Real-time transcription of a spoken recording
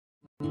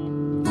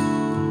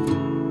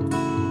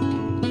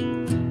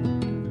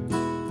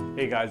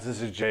Hey guys,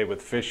 this is Jay with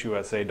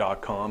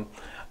fishusa.com.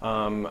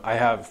 I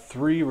have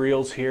 3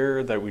 reels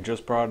here that we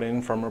just brought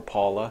in from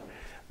Rapala.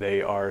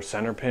 They are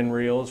Centerpin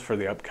reels for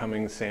the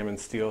upcoming salmon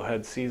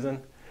steelhead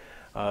season.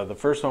 The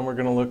first one we're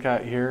going to look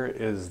at here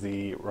is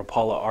the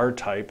Rapala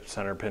R-type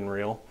Centerpin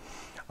reel.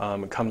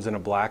 It comes in a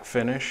black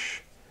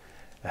finish.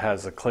 It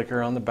has a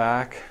clicker on the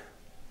back,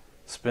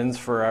 spins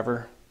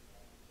forever.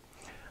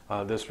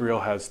 This reel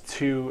has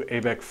 2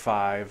 ABEC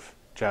 5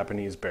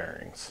 Japanese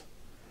bearings.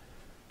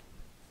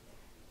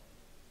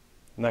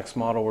 Next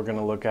model we're going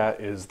to look at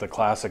is the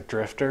Classic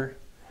Drifter.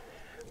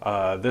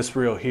 This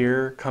reel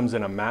here comes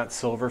in a matte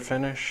silver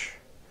finish.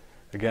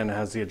 Again, it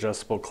has the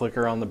adjustable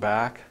clicker on the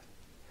back.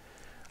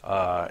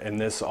 And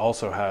this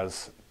also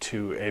has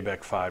 2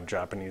 ABEC 5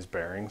 Japanese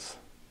bearings.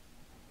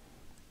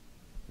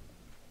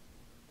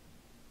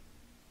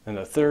 And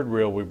the third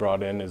reel we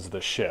brought in is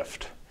the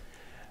Shift.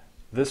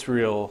 This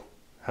reel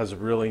has a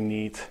really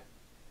neat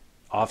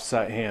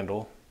offset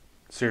handle,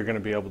 so you're going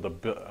to be able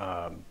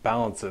to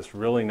balance this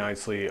really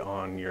nicely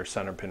on your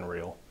Centerpin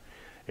reel.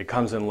 It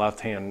comes in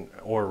left hand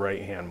or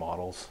right hand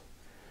models.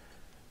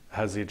 It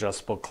has the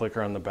adjustable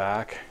clicker on the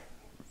back,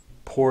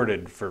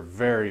 ported for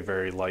very,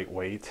 very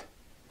lightweight.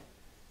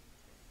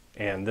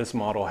 And this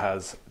model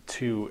has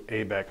 2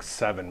 ABEC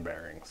 7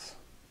 bearings.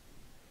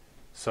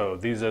 So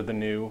these are the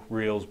new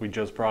reels we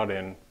just brought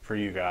in for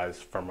you guys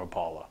from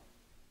Rapala.